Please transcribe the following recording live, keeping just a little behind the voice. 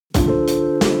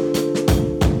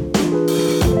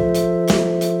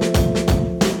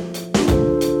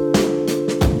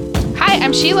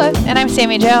Sheila. And I'm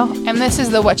Sammy Jo. And this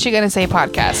is the What You Gonna Say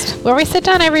podcast, where we sit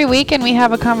down every week and we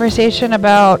have a conversation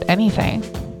about anything.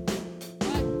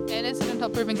 Innocent until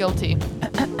proven guilty.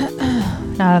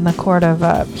 Not in the court of,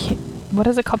 what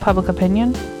is it called? Public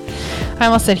opinion? I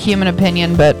almost said human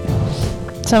opinion, but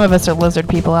some of us are lizard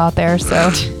people out there, so.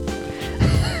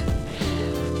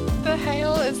 The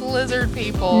hell is lizard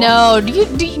people? No,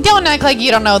 don't act like you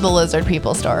don't know the lizard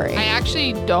people story. I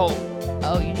actually don't.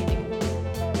 Oh, you need to.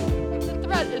 It's a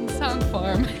threat in Sound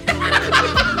Farm.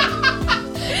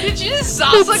 Did you just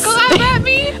salsa clap at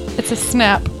me? It's a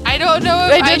snap. I don't know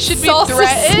if I should be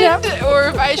threatened or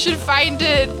if I should find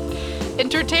it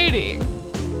entertaining.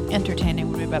 Entertaining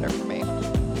would be better for me.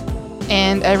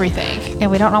 And everything.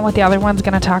 And we don't know what the other one's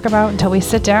going to talk about until we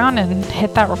sit down and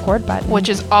hit that record button. Which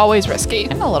is always risky.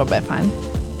 And a little bit fun.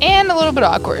 And a little bit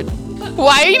awkward.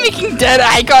 Why are you making dead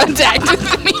eye contact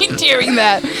with me during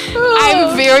that?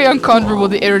 I'm very uncomfortable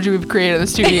with the energy we've created in the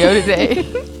studio today.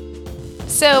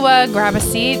 So grab a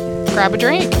seat, grab a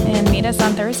drink, and meet us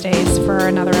on Thursdays for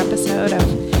another episode of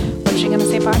What You Gonna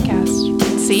Say podcast.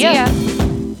 See ya.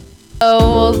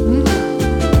 Oh, well,